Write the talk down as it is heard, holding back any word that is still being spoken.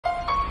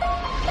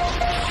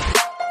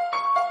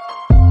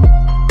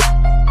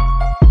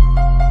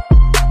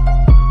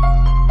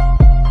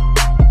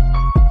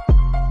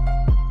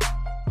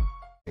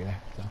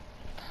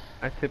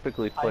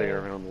typically play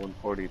around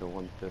 140 to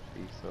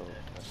 150, so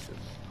that's just...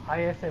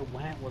 Highest it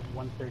went was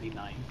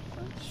 139.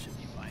 So it should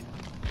be fine.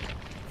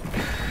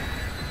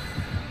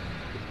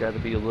 It's got to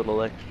be a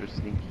little extra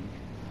sneaky.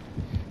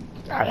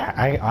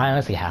 I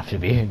honestly have to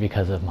be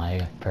because of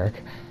my perk.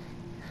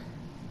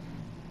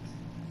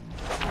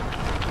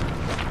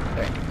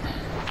 There.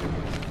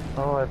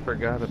 Oh, I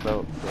forgot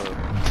about the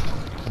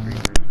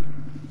screener.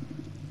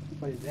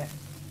 What is that?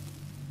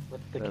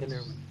 What's the That's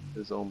killer?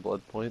 his own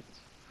blood points.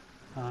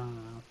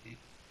 Okay.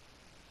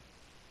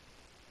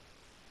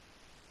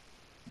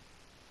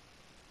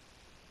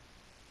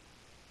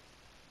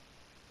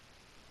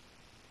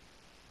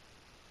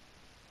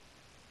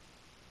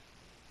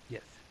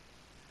 Yes.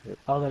 Yep.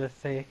 I was gonna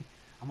say,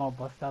 I'm gonna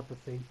bust out the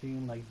same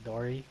thing like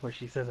Dory, where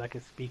she says I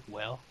can speak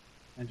well,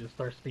 and just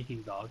start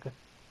speaking dog.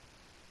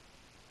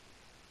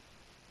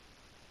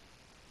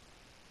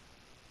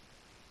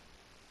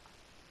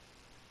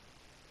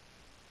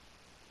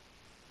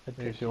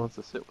 Maybe she wants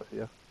to sit with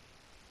you.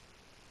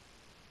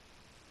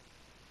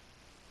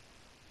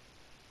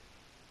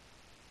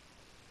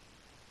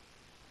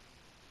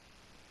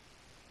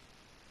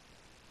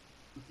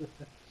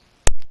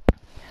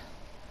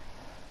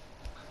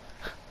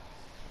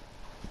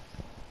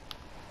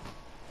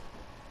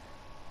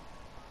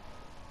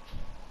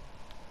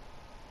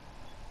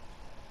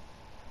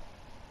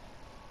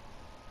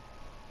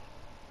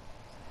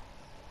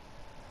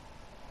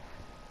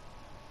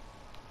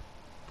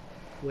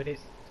 Would it?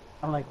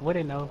 I'm like, would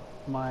it know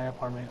my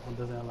apartment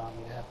doesn't allow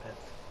me to have pets?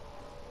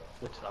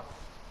 Which sucks.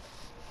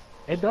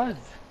 It does.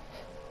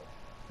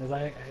 Because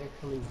I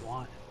actually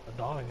want a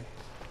dog.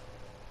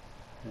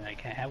 And I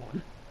can't have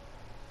one.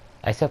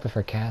 I still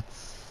prefer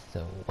cats,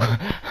 so...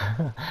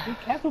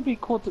 Dude, cats would be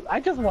cool too. I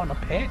just want a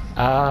pet.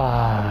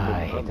 Ah,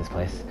 I hate this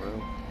place.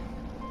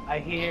 I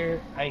hear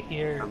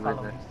I'm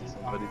right next to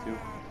somebody too.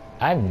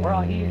 I'm We're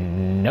all here.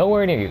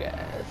 nowhere near you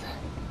guys.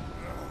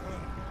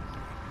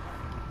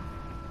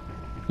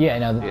 Yeah,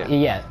 no,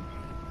 yeah.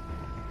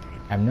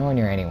 I'm nowhere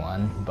near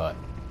anyone, but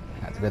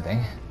that's a good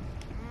thing.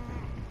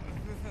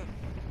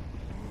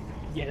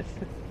 Yes.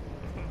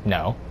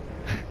 No.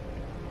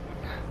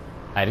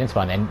 I didn't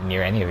spawn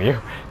near any of you.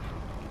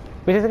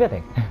 Which is a good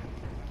thing.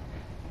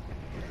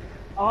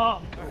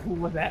 Oh, who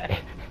was that?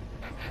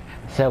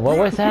 So what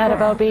was that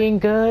about being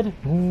good?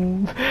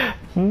 Hmm?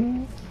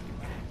 Hmm?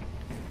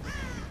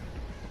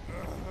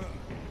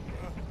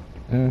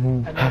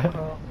 Mm-hmm. Hello,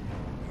 Crow.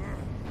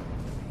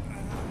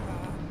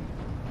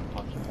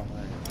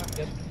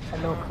 Yep.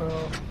 Hello,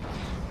 Crow.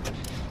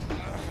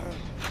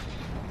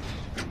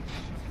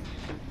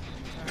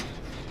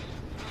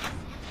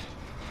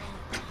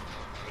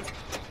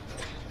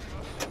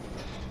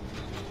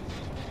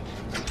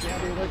 Yeah,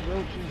 they like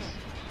roaches.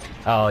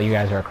 Oh, you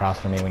guys are across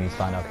from me when you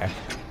spawned, okay.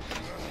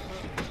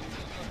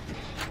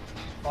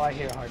 Oh, I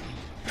hear a heartbeat.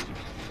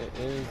 It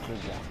is the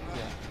doctor.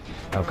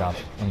 Oh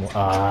gosh.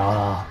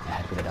 I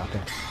had to be the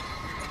doctor.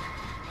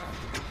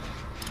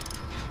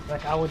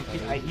 Like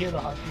I hear the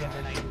heartbeat and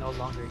then I no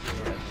longer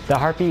hear it. The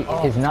heartbeat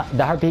is not,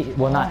 the heartbeat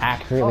will not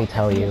accurately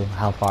tell you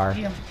how far,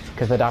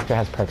 because the doctor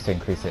has perks to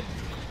increase it.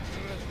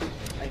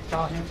 I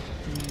saw him.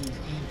 He's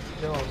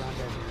still around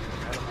there.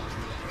 I don't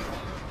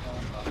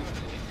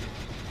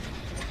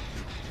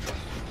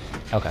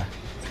know. Okay.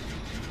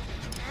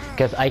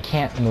 Because I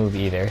can't move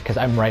either, because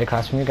I'm right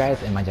across from you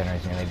guys and my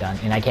generator's nearly done,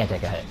 and I can't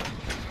take a hit.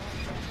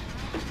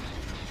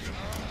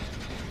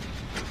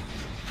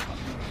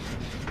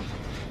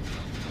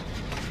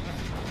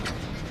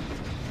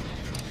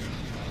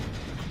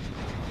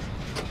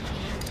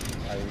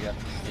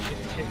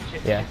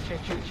 Yeah. He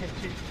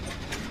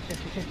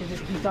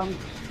saw me.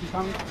 He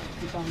saw me.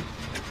 He saw me.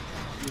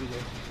 Really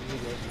good. Really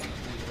good.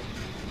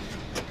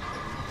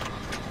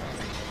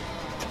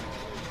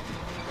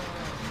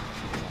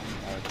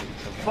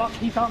 Fuck,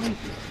 he saw me.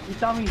 He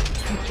saw me.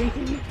 He's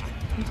chasing me.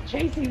 He's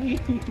chasing me.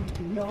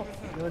 No.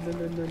 No, no,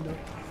 no, no, no.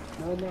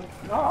 No, no.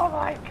 Oh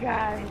my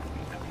god.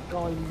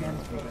 Going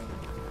mental.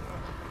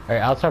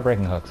 Alright, I'll start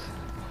breaking hooks.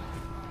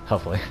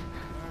 Hopefully.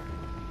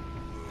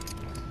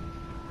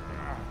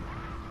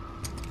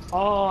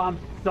 Oh, I'm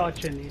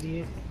such an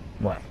idiot.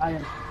 What? I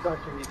am such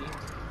an idiot.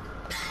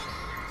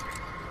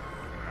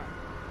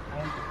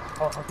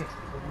 Oh, okay.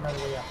 There's another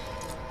way out.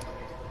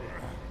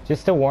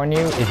 Just to warn you,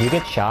 if you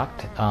get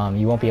shocked,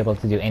 you won't be able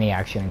to do any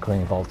action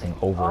including vaulting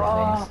over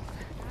things.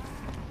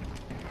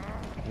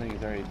 I think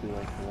he's already too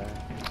late for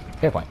that.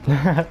 Good point.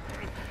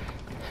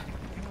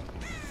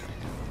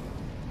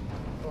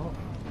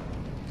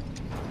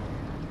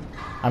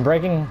 I'm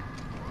breaking...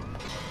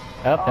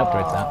 Oh, nope,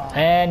 Droid's not.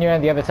 And you're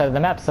on the other side of the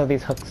map, so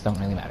these hooks don't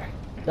really matter.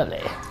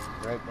 Lovely.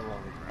 Right below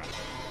me.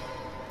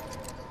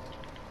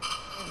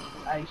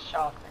 I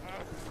shocked.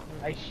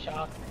 I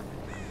shocked.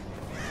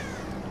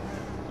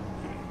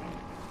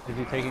 Is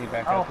he taking you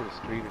back out to the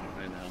street or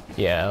right now?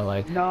 Yeah,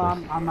 like... No,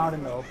 I'm out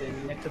in the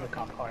open, next to the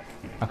cop car.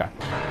 Okay.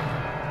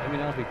 Let me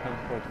know if he comes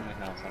towards my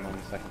house. I'm on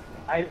the second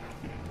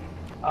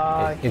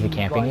floor. Is he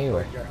camping you,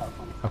 or...?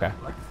 Okay.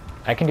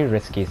 I can do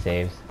risky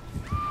saves.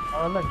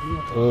 Oh, look,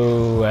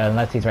 Ooh,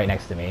 unless he's right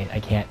next to me. I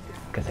can't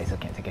because I still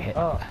can't take a hit.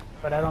 Oh,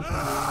 but I don't think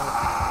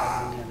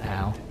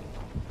Ow.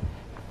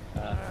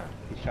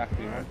 He shocked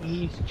me, right?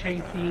 he's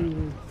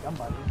chasing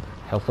somebody.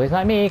 Hopefully it's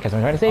not me, because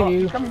I'm trying to save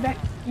you. He's coming back.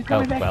 He's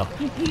coming back. Well.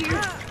 He's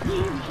here.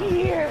 He's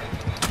here.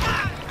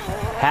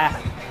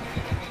 Ha!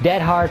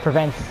 Dead hard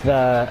prevents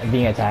the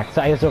being attacked,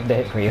 so I deserve the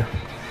hit for you.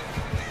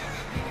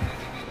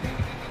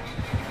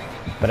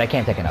 But I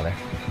can't take another.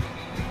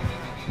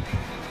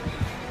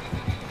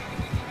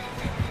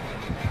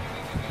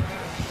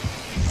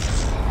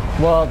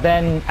 Well,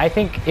 then, I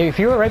think if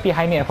you were right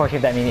behind me,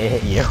 unfortunately, that means it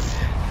hit you.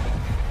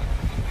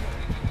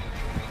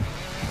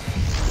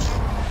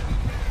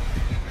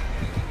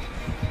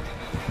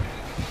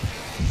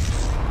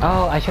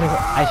 Oh, I should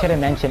have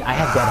mentioned, I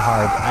have dead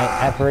hard.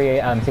 Every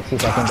 60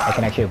 seconds, I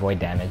can actually avoid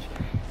damage.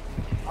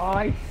 Oh,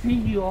 I see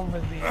you over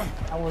there.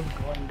 I was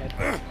going that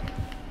way.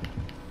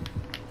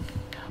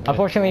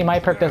 Unfortunately, my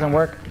perk doesn't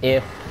work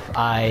if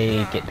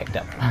I get picked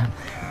up,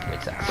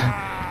 which sucks.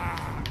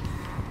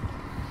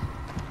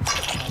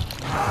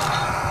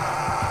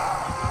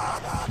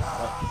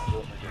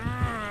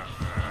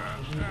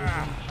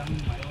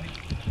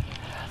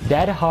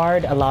 Dead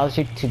hard allows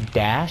you to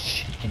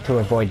dash to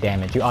avoid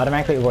damage. You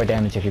automatically avoid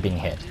damage if you're being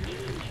hit.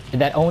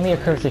 That only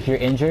occurs if you're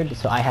injured,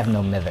 so I have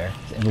no mither,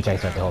 which I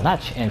start the whole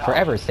match and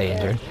forever stay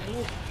injured.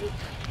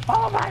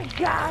 Oh my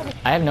god!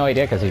 I have no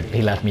idea because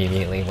he left me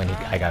immediately when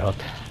I got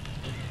hooked.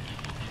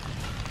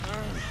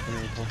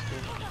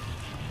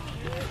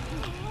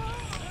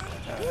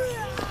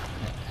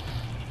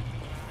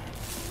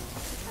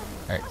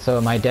 Alright, so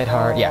my dead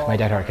hard, yeah, my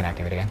dead hard can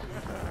activate again.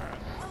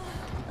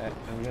 I'm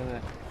gonna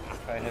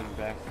try heading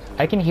back to...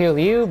 I can heal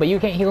you, but you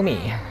can't heal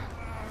me.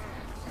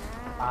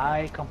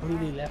 I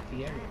completely left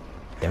the area.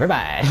 Never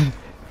mind.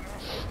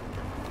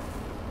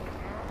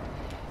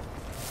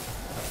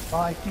 Oh,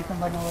 I see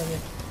somebody over there.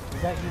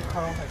 Is that you,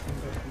 Carl? I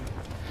think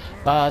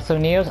that's you. So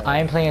Neos,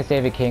 I'm playing as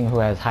David King, who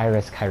has high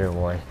risk, high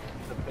reward.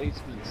 The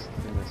basement's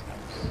in this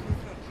house.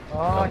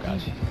 Oh,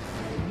 gosh. he's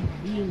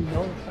being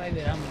notified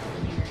that I'm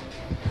here.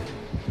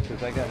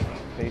 Because I got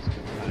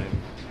basement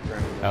time.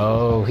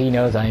 Oh, he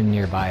knows I'm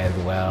nearby as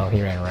well.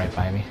 He ran right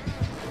by me.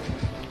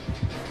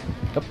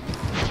 Nope.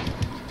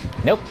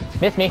 Nope,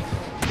 missed me.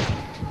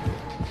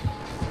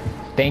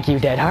 Thank you,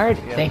 Dead Heart.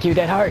 Yeah. Thank you,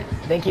 Dead Heart.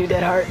 Thank you,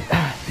 Dead Heart.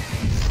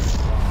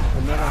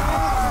 Another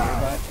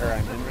house I'm nearby, or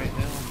I'm in right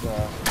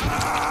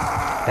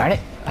now. Darn it!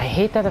 I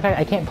hate that the fact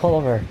I can't pull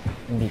over.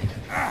 Indeed.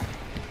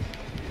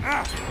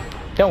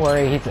 Don't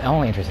worry, he's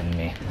only interested in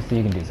me, so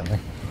you can do something.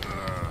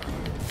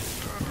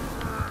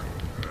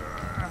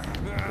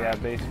 Yeah,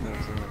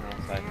 basement's in the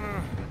house. I think.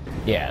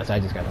 Yeah, so I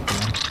just got open there.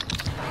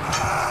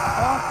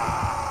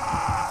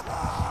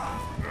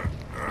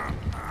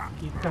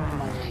 He's coming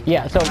my way.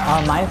 Yeah, so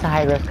mine's a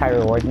high risk, high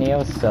reward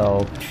Neo,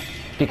 so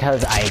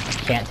because I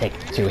can't take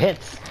 2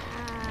 hits,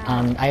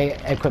 I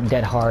equip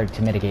Dead Hard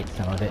to mitigate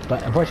some of it.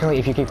 But unfortunately,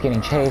 if you keep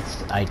getting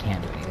chased, I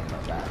can't do anything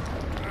about that.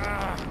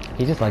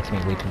 He just likes me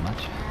way too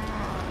much.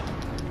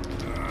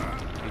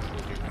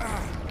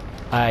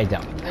 I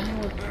don't.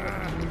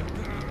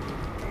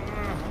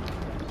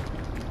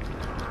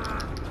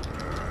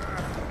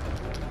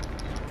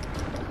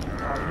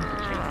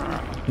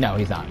 No,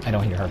 he's not. I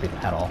don't hear heartbeats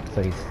at all,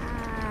 so he's...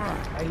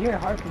 I hear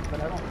heartbeats, but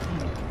I don't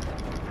see it.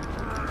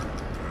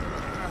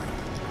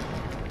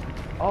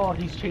 Oh,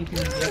 he's chasing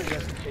me. Yes,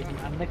 he's chasing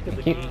me. I'm next to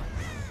the gate.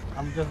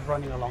 I'm just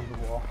running along the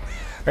wall.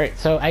 Alright,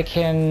 so I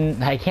can't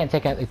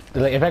take out...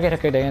 If I get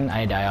hooked in,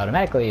 I die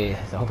automatically,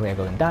 so hopefully I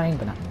go in dying,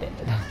 but not dead.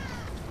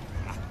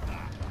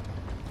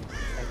 I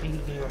think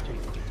he gave up chasing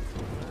me.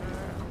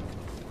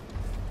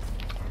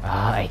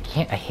 I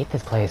can't... I hate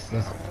this place.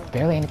 There's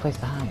barely any place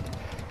to hide.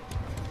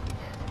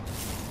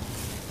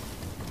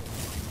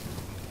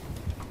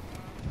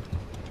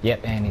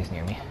 Yep, and he's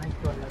near me. I'm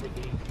to another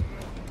gate.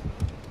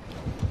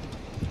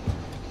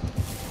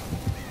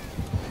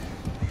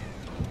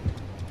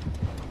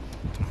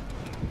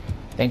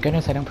 Thank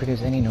goodness I don't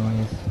produce any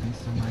noise. Thanks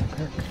to my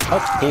perk. Oh,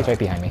 he's right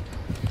behind me.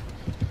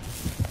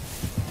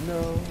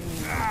 No.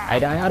 I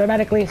die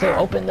automatically, so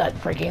open that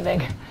freaking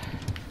thing.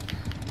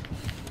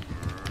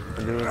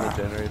 I'm doing the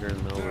generator in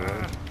the middle of the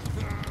road.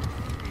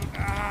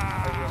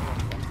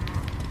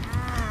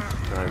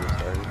 No, I just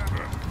started.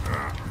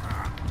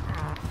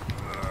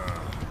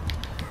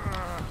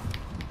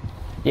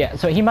 Yeah,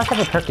 so he must have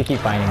a perk to keep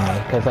finding me,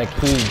 because like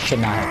he should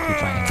not have to keep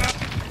finding me.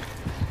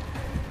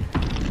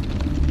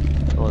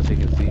 Unless you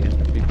can see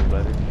people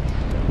better.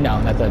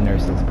 No, that's a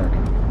nurse's perk.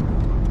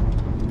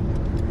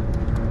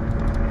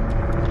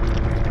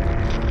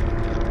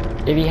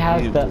 If he has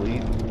Do you the...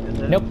 bleed in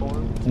that Nope.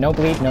 form? No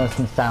bleed, no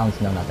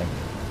sounds, no nothing.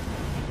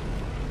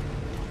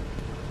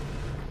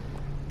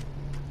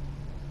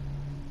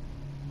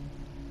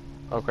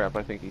 Oh crap,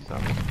 I think he saw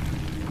me.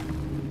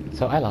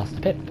 So I lost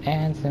the pip,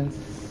 and since...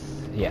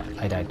 Yeah,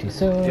 I died too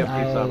soon, Yep,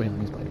 he saw me.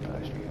 He's bloody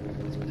fast.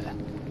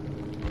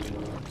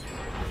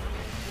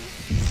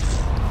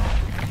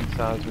 He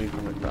saw me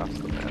from across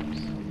the maps.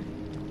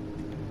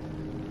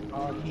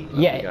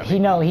 Yeah, he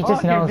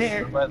just knows.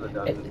 There. By the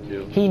dungeon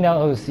too. He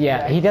knows,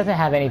 yeah, he doesn't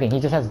have anything,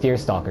 he just has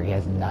Deerstalker, he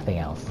has nothing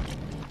else.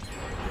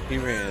 He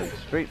ran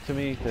straight to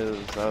me because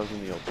I was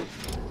in the open.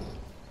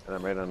 And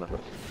I'm right on the hook.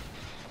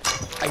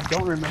 I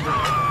don't remember.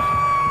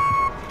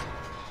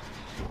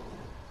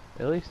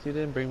 At least he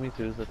didn't bring me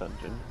to the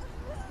dungeon.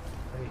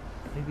 Wait,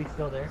 is he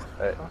still there?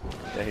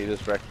 Yeah, he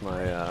just wrecked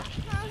my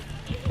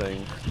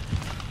thing.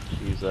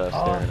 He's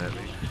staring at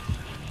me.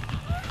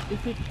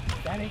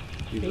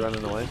 He's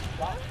running away.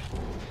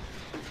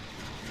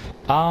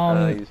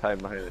 He's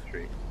hiding behind a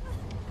tree.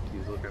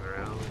 He's looking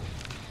around.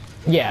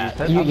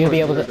 Yeah, you'll be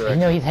able to.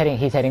 No, he's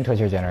heading towards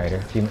your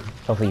generator.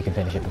 Hopefully you can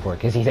finish it before,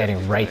 because he's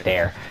heading right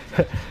there.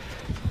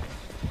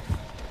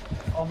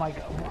 Oh my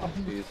god!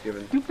 He's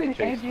giving stupid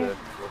chase engine. to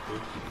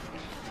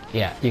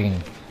Yeah, you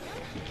can.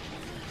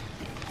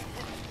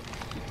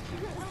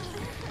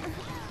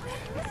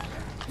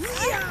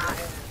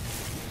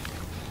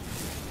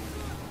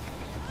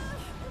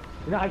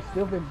 You know, I've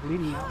still been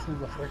bleeding out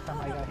since the first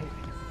time I got hit.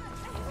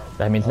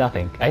 That means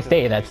nothing. I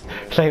stay. That's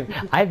like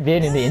I've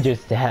been in the injured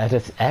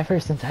status ever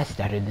since I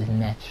started this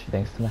match.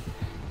 Thanks to my.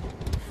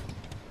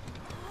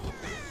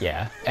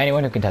 Yeah,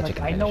 anyone who can touch it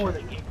can I finish know where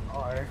it. the gates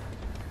are.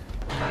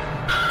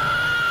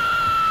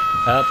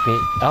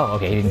 Oh,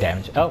 okay, he didn't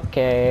damage.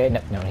 Okay,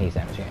 no, he's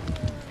damaging it.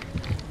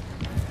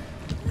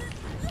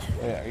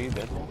 Wait, are you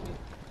visible?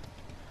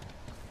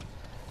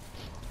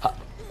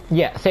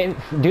 Yeah,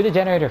 do the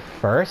generator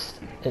first,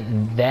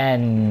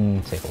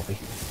 then save Wolfie.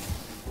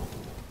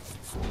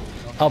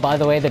 Oh, by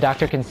the way, the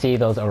doctor can see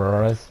those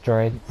auroras,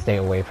 droid. Stay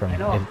away from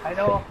it. I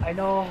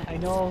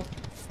know.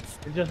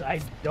 It's just I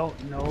don't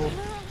know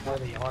where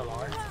they all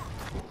are.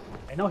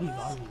 I know he's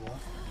on me though.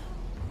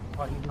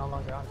 Oh, he's no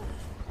longer on me.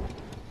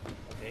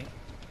 Okay.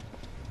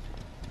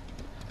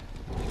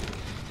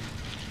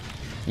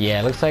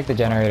 Yeah, it looks like the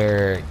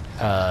generator,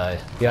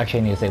 you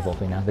actually need to save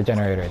Wolfie now. The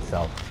generator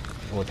itself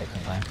will take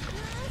some time.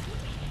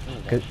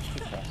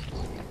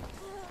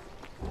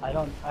 I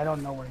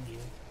don't know where he is.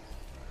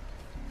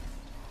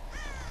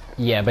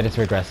 Yeah, but it's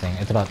regressing.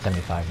 It's about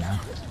 75 now.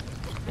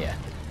 Yeah.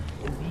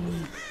 Is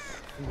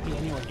he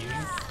anywhere near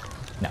you?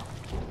 No.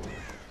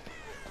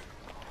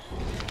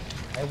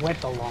 I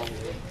went the long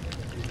way.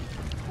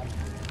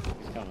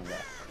 He's coming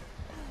back.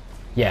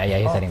 Yeah,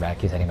 he's heading back.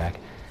 He's heading back.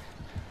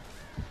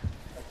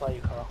 I saw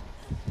you, Carl.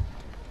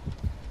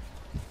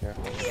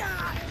 Careful.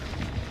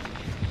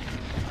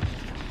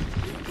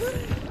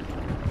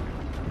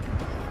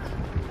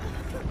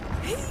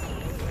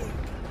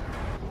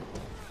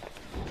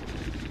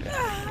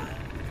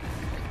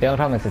 The only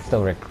problem is it's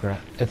still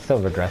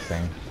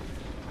regressing.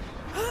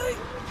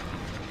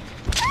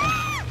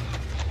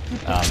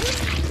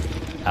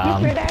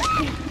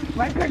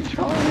 My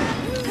controller!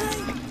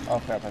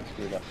 Oh crap, I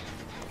screwed up.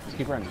 Just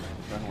keep running.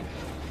 Run away.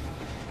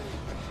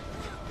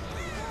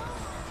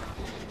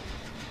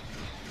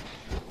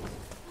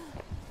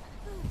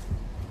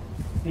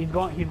 He's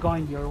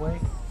going your way.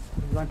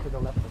 He's going to the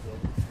left of it.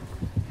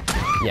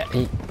 Yeah,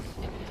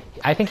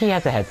 I think he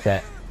has a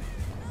headset.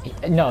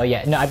 No,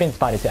 I've been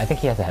spotted too. I think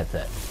he has a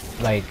headset.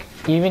 Like,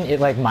 even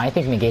like my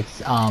thing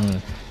negates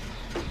grunts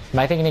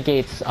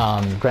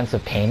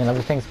of pain and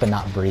other things, but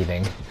not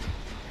breathing.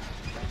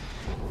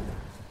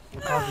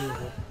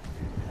 I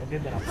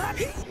did that on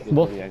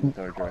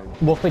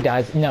purpose. Wolfie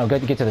dies. No,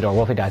 get to the door.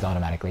 Wolfie dies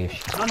automatically.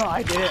 No,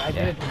 I did it. I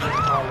did it to make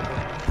Carl a bit.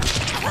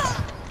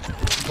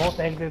 Both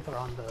exits are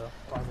on the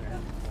farther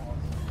end.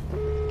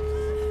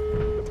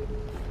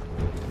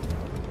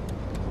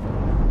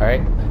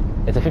 Alright,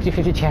 it's a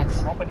 50-50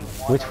 chance.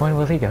 Which one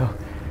will he go?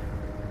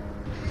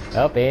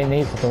 Oh, he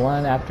needs the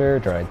one after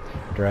Droid.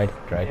 Droid.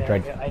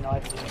 Yeah, I know, I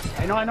see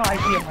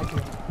him. I see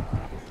him.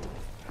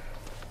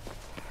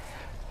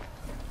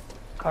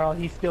 Carl,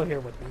 he's still here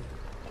with me.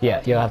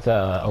 Yeah, you'll have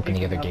to open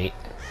the other gate.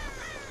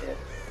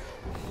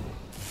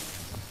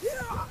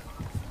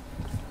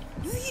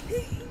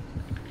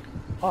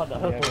 Oh, the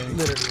hook was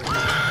literally.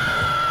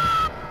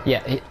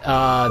 Yeah,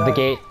 the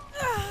gate.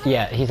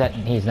 Yeah,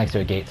 he's next to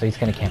a gate, so he's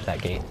gonna camp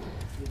that gate.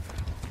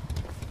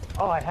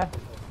 Oh, I have to.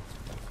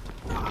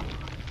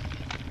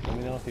 Let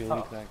me know if he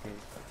leaves that gate.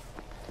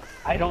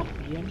 I don't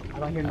see him. I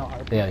don't hear no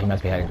heartbeat. Yeah, he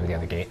must be heading to the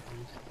other gate.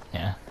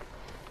 Yeah.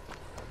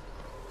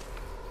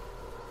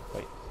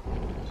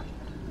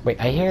 Wait,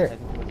 I hear.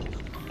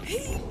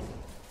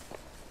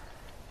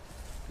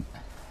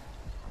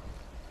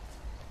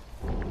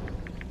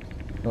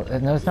 Well, no,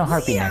 there's no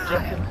heartbeat next to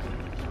him.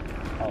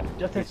 Oh,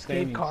 just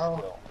escape, Carl.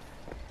 Still.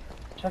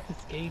 Just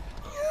escape.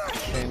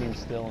 Standing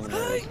still in the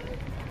road.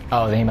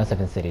 Oh, then he must have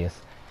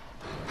Insidious.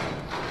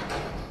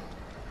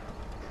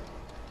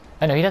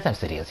 Oh no, he doesn't have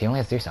Insidious. He only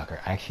has Deerstalker.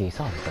 I actually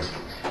saw him first.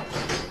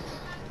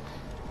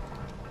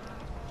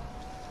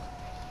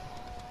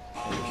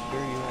 Are you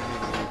sure you want me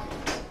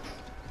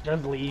to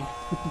leave? Just leave.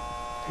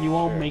 You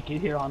won't make it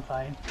here on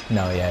time.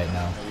 No, yeah, no.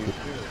 Are you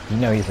sure? You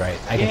know he's right.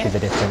 I can see the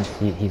distance.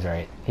 He's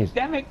right.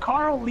 Damn it,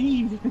 Carl,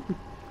 leave!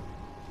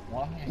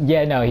 Why?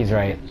 Yeah, no, he's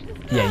right.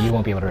 Yeah, you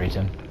won't be able to reach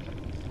him.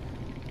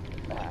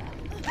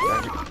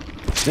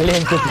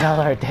 Live to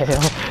tell our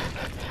tale.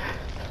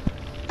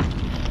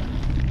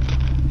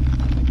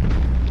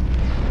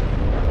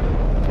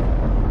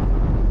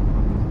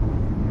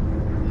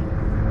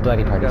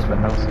 Bloody party Got the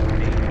streamers. house in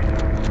pain.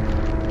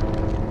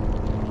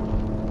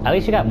 At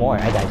least you got more.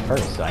 I died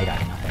first, so I got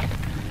nothing.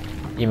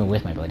 Even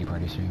with my bloody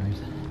party streamers.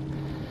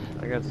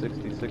 I got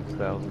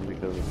 66,000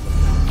 because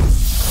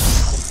of